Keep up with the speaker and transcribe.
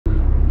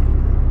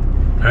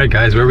Alright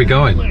guys, where are we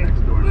going? We're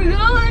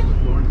going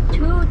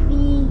to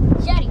the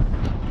jetty.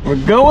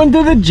 We're going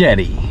to the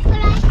jetty. So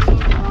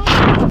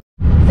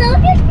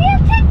here's your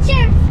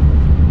picture.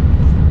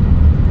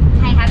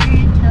 Can I have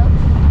your toe?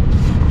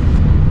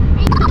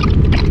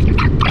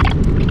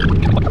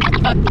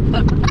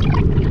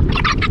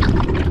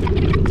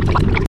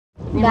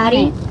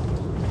 Daddy,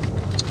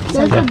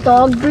 there's a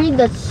dog breed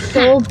that's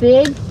so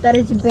big that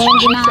it's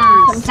banned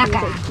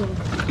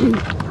in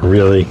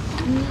Really?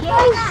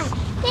 Yes.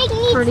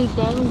 Pretty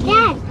dangerous.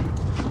 Dad.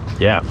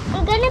 Yeah.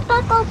 We're gonna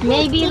buckle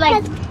maybe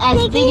like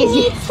as big as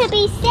you. Needs to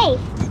be safe.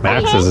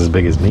 Max is as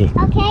big as me.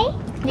 Okay.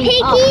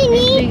 Piggy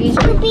needs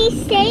to be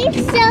safe,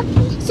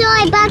 so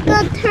I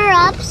buckled her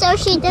up so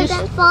she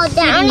doesn't fall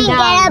down and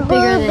get a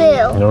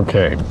boo-boo.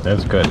 Okay,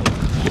 that's good.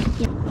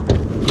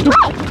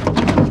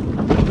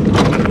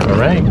 All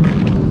right.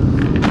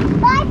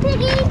 Bye,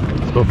 Piggy.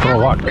 Let's go for a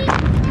walk.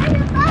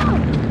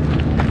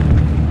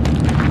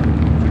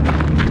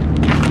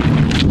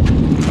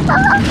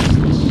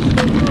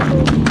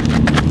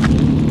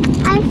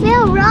 I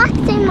feel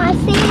rocks in my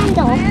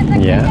sandal.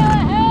 Yeah.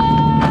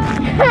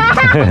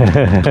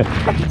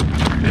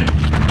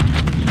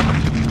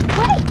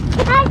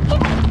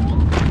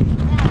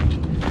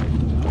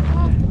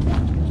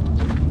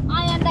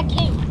 I am the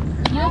king.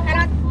 You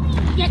cannot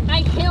get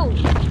my hill.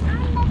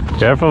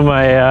 Careful,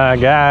 Maia,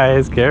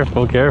 guys.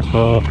 Careful,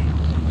 careful.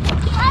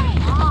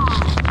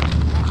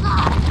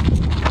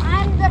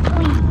 I'm the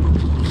queen.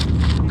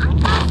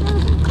 I'm also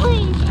the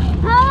queen.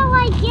 How do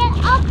I get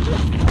up the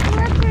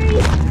slippery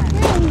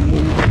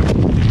thing?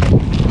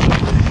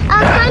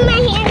 I'll put my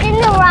hand in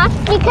the rocks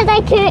because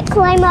I can't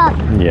climb up.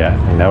 Yeah,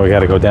 and now we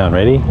gotta go down.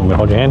 Ready? I'm gonna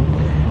hold your hand.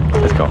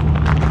 Let's go.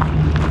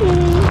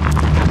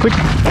 Quick.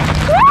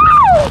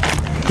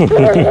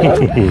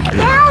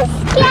 That's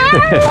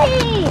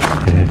scary.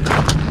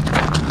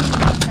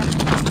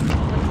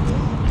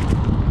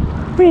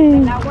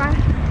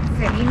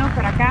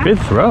 Good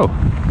throw. I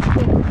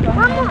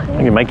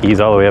think Mikey's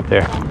all the way up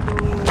there.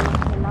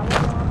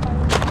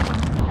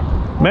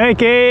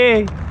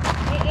 Mikey!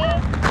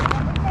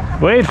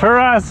 Wait for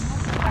us!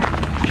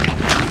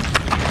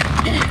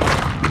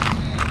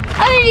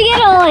 How did you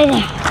get all the way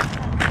there?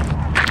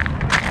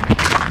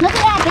 Look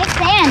at that big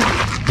sand.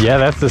 Yeah,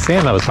 that's the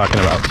sand I was talking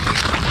about.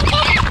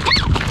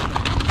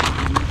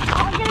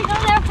 I'm gonna go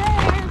there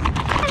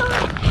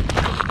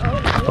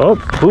first. Oh,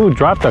 who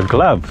dropped a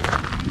glove?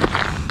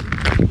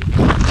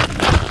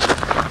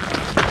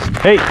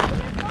 Hey! Show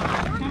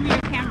me your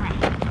camera.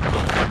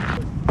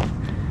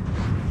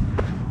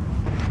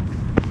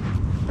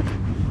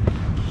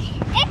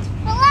 It's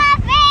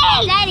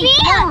fluffy. Daddy,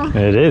 Feel.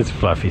 It is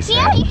fluffy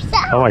sand. Feel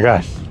yourself. Oh my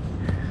gosh.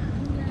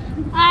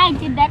 I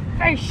did that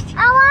first.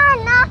 I want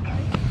to knock.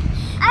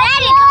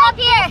 Daddy, come up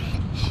here.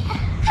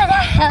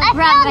 I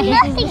feel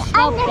nothing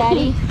slope, under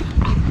Daddy. me.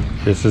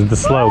 This is the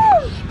slope.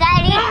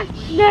 Daddy.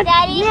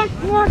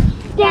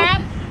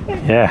 Dad.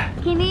 Yeah.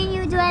 Can me and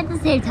you do it at the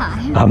same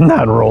time? I'm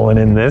not rolling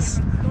in this.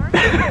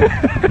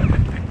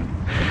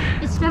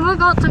 It's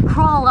difficult to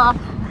crawl up.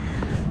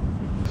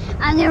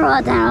 I'm gonna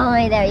roll down all the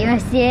way there. You wanna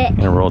see it? You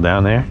gonna roll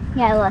down there?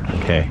 Yeah, look.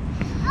 Okay.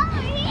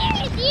 Over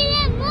here is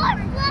even more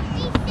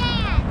fluffy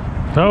sand.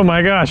 Oh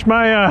my gosh,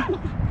 Maia!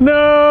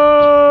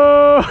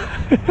 No!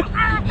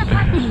 I'm gonna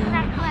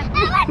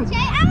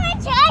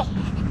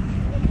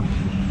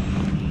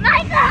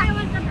try. I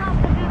was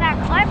supposed to do that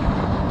clip.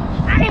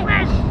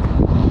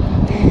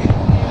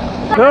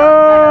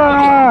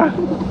 Ah!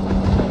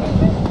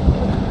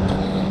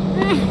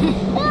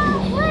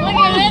 Look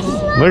at this.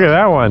 Look at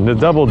that one, the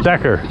double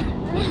decker.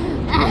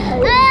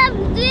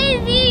 I'm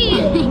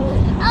dizzy.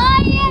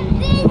 I am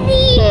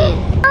dizzy.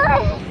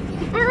 Fun.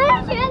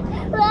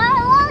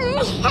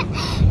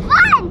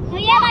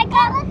 Yeah, my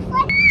God.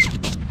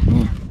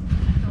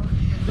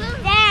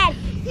 Dad,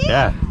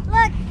 Yeah,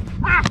 look.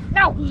 Ah,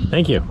 no.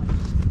 thank you.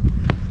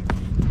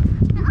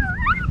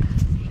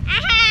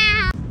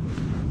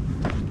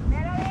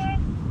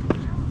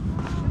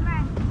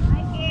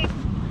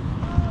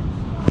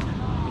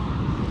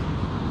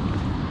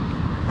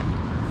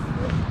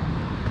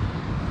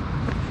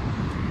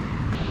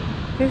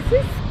 This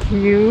is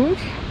cute.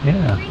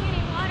 Yeah.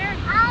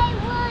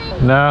 I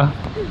would. No,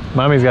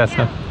 Mommy's got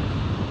some.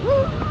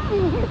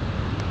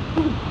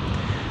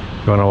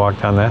 You want to walk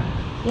down that?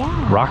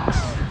 Yeah. Rocks?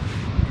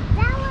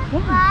 That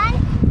was fun.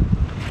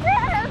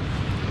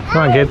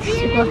 Come on, kids.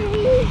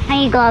 How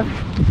you go?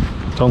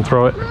 Don't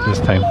throw it this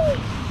time.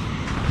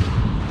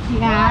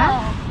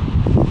 Yeah.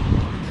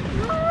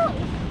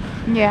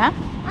 Yeah.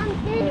 I'm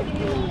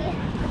dizzy.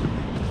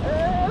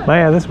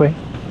 Maia, this way.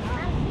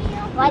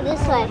 Why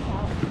this way?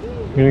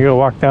 You're gonna go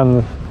walk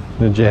down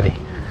the jetty.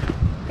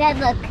 Dad,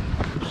 look.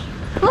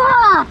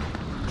 Ah!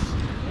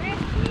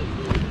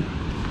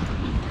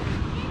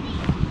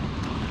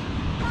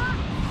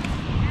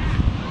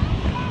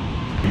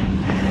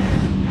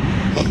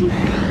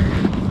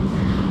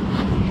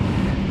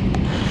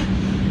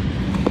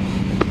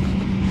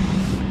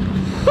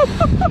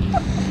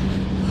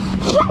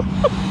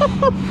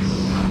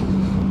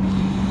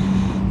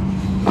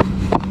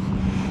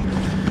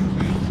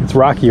 It's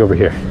rocky over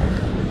here.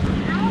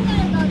 I'm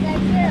gonna go there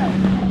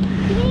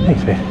too.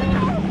 Thanks, babe.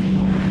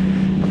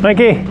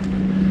 Mikey!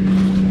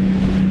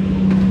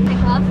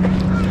 Pick up.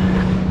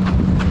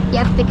 You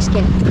have thick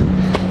skin.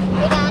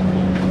 Hey, Dad.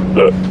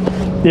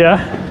 Yeah?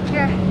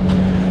 Here.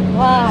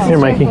 Wow. Here,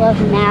 Mikey. Glove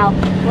now.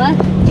 What?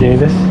 Do you need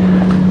this?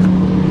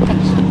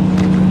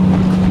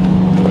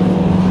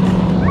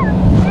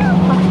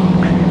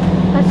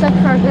 That's like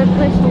for a good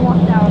place to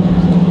walk down.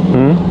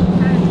 Hmm?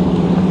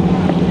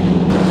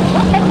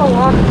 What type of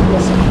walk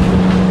is this?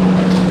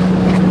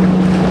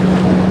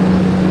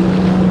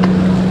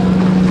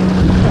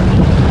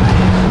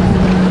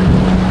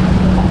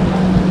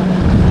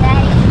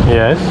 Daddy,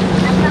 Yes?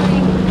 I'm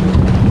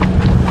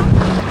coming.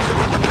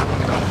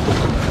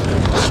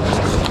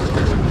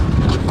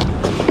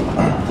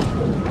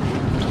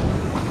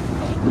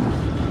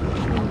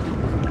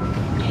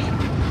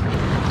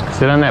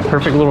 Sit on that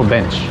perfect little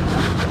bench.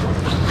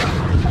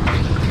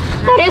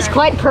 That is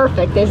quite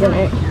perfect, isn't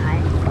it?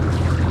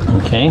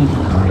 Okay, I'm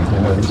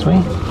gonna go this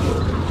way.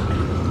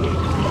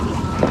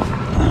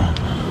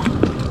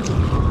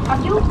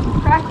 Have you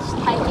practiced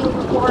hiking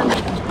before?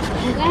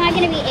 I'm not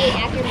gonna be 8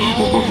 after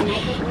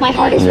Maia. My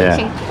heart is Yeah.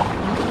 racing.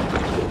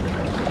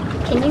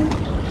 Can you?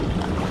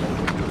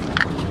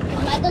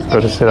 Michael's Go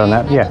gonna to be sit on 10,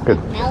 that? Yeah, good.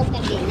 Mel's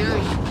gonna be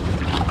 9.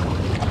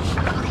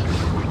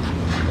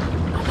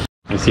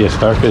 You see a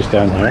starfish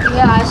down here?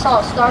 Yeah, I saw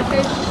a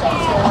starfish.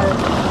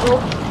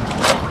 Rope.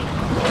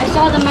 I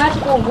saw the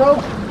magical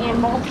rope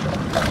animal.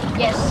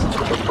 Yes.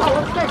 Oh,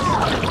 what's this?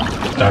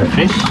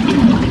 Starfish?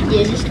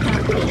 Here's a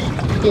starfish.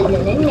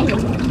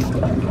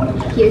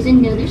 Here's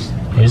another.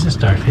 There's a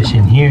starfish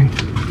in here.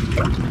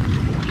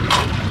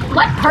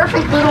 What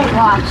perfect little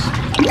rocks.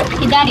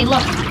 Hey, Daddy,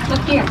 look.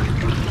 Look here.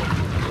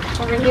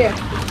 Over here.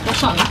 There's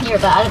something here,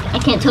 but I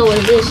can't tell what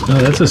it is. Oh,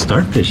 that's a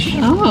starfish.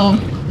 Oh.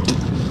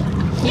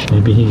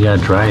 Maybe he got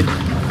dried.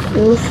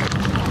 Oof.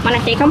 Wanna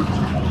take them?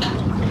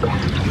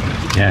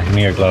 Yeah, give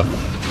me your glove.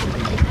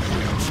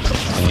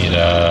 I need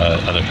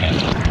other hand.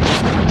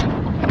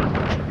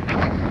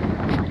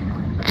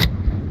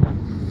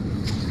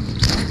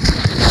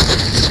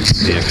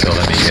 See if he'll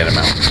let me get him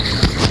out.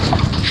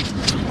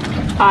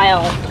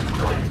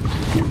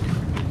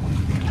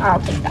 I'll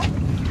take that.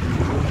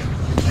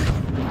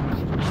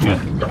 Good.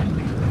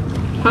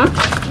 Huh?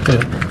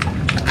 Good.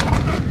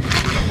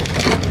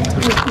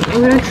 I'm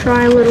gonna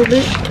try a little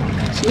bit.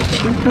 See if it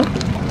can help.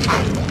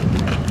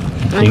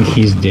 I think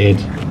he's dead.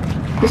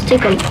 Let's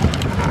take them.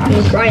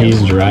 Let's dry He's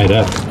them. dried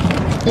up.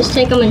 Let's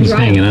take them and He's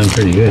dry hanging them. on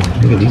pretty good.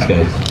 Look at these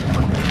guys.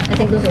 I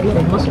think those are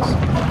little mussels.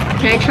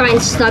 Can I try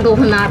and snuggle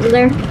him out of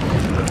there?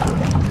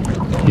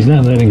 He's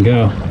not letting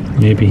go.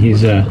 Maybe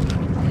he's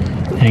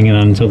hanging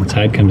on until the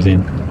tide comes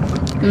in.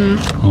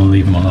 I'll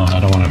leave him alone. I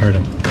don't want to hurt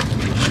him.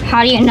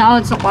 How do you know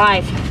it's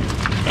alive?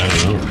 I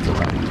don't know.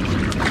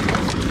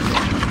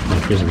 Oh,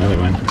 here's another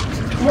one.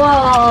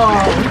 Whoa!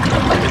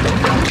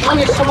 One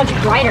is so much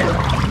brighter.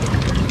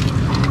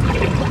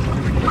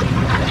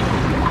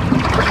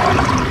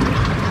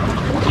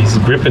 He's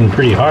gripping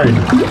pretty hard.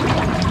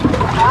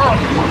 Wow.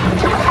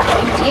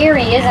 It's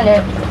eerie, isn't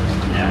it?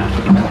 Yeah.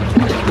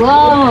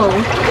 Whoa!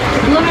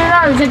 Look at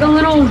that. It's like a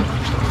little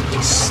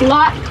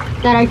slot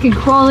that I could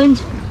crawl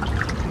into.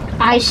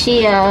 I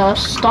see a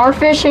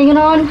starfish hanging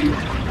on.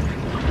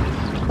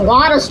 A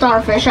lot of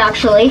starfish,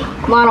 actually.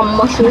 A lot of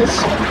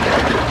mussels.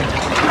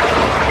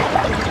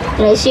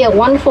 And I see a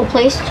wonderful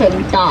place to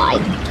die.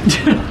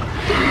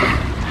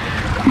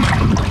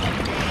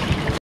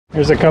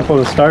 There's a couple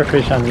of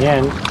starfish on the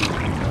end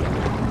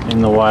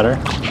in the water.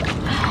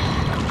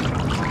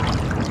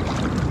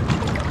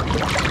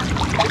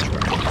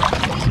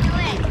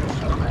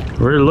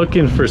 We're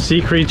looking for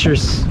sea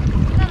creatures.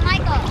 But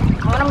Michael,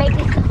 I want to make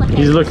this look like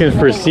He's looking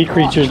for sea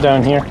creatures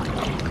down here.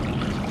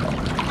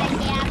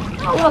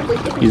 Oh,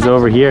 look, He's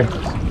over here.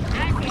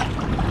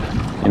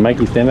 And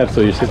Mikey, stand up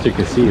so your sister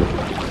can see you.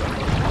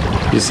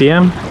 You see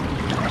him?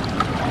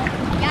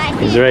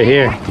 He's right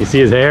here. You see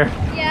his hair?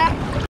 Yeah.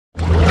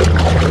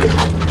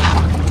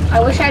 I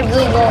wish I had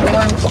really long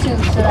arms too,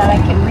 so that I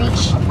could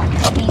reach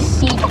these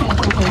sea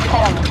creatures and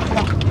pet them.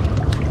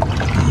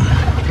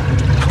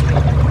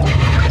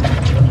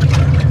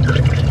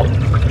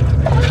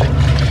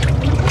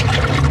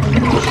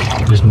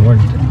 There's more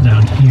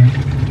down here.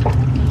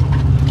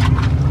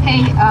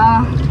 Hey,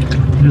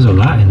 There's a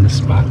lot in this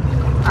spot.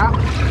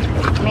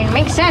 I mean, it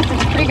makes sense.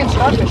 It's a pretty good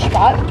starfish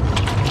spot.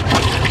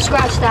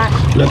 Scratch that.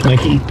 Look,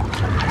 Mikey.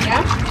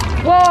 Yeah?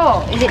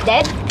 Whoa! Is it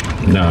dead?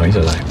 No, he's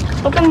alive.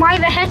 Well, then why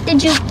the heck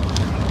did you...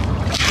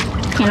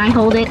 Can I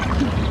hold it?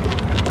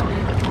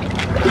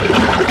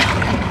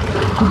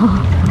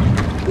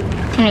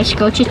 Can I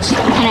scratch it?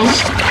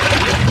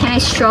 Can I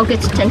stroke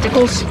its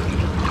tentacles?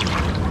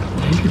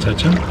 Yeah, you can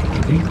touch him,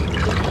 I think.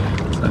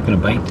 It's not gonna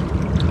bite.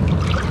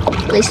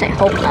 At least I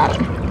hope not.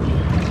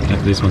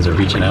 Yeah, these ones are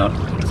reaching out.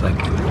 It's like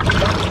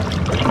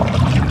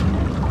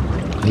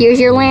Here's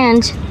your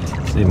land.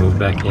 they move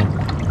back in.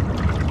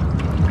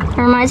 It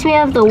reminds me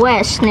of the way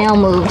a snail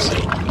moves.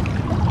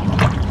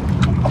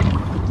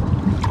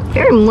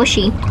 Very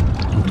mushy.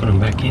 And put them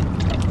back in.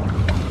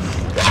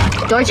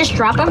 Do I just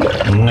drop him?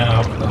 No,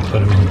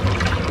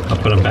 I'll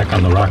put him back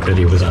on the rock that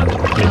he was on.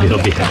 Maybe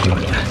he'll be happy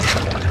with that.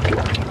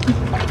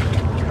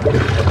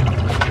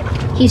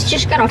 He's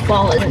just gotta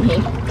fall, isn't he?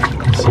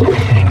 Let's see if he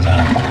hangs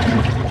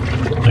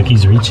on. Look,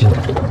 he's reaching.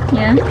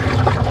 Yeah.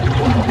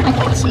 I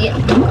can see it.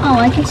 Oh,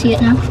 I can see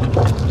it now.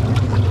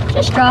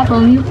 Just drop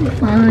him, you'll be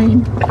fine.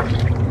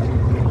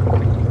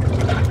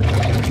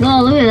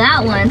 Whoa, look at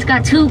that one. It's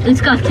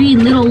got 3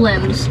 little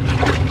limbs.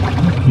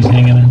 He's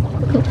hanging on.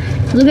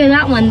 Look at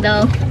that one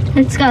though.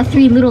 It's got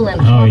 3 little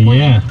limbs. Oh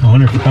yeah. I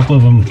wonder if a couple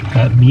of them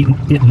got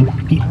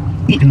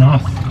eaten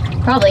off.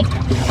 Probably. I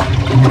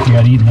wonder if they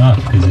got eaten off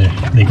because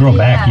they grow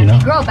back, you know?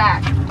 They grow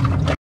back.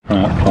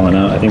 Falling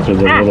out. I think they're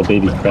the little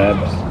baby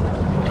crabs.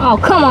 Oh,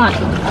 come on.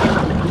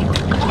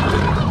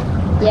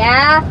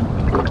 Yeah.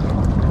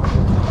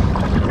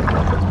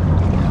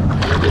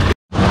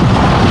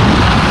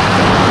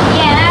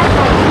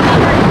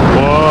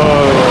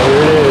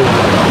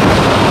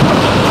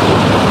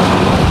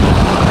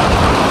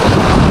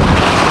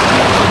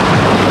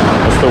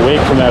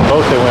 From that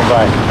boat that went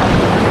by.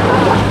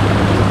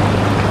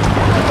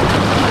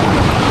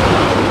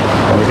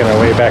 We're gonna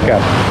way back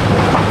up.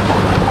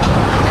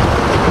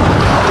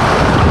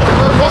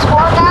 Will this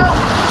work out?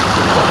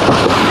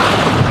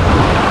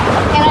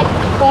 Can I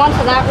go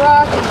onto that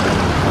rock?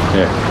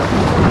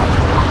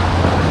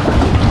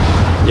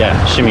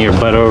 Yeah, shimmy your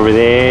butt over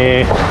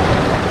there.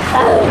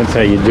 That's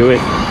how you do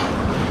it.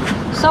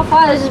 So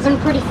far, this has been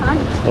pretty fun.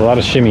 A lot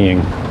of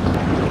shimmying.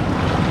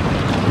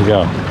 Here we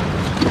go.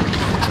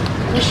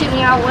 We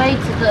shimmy our way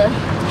to the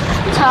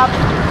top.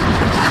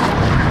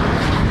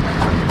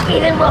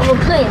 Even while we're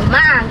playing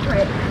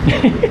Minecraft.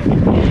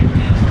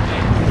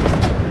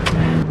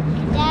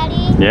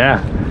 Daddy? Yeah.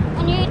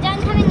 When you're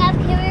done coming up,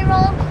 can we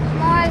roll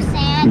more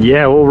sand?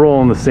 Yeah, we'll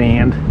roll in the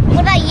sand.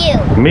 What about you?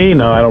 Me?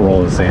 No, I don't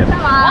roll in the sand.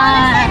 Come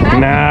on.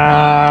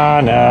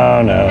 No.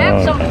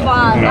 Have some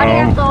fun. No. Why do you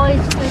have to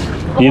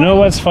always... You know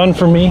what's fun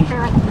for me?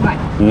 What?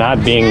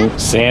 Not being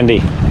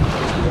sandy.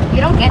 You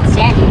don't get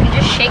sandy. You can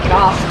just shake it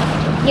off.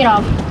 You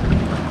know,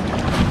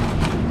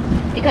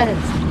 because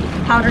it's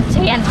powdered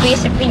sand,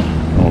 basically.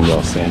 Oh,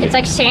 well, sandy. It's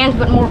like sand,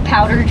 but more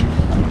powdered.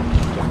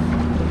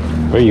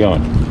 Where are you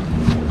going?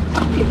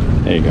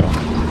 There you go.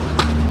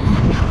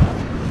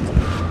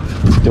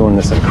 Doing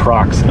this in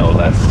Crocs, no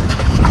less.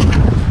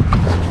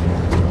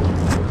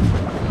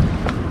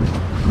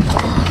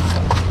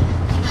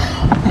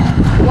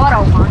 What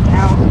a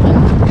workout.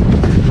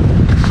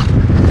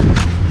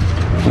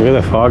 Look at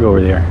the fog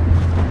over there.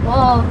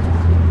 Whoa.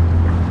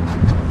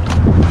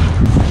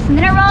 I'm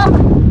gonna roll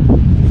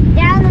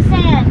down the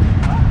sand.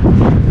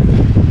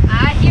 I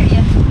hear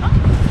you.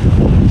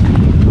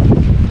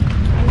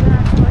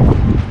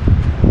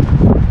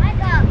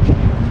 Wake up.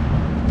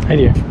 Hi,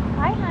 dear.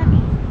 Hi,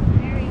 honey.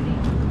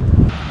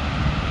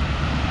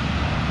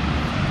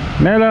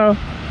 Mello.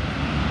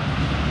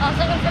 I was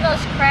looking for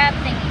those crab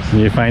thingies.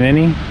 Did you find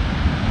any?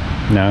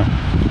 No.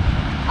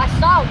 I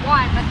saw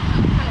one, but I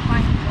couldn't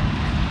find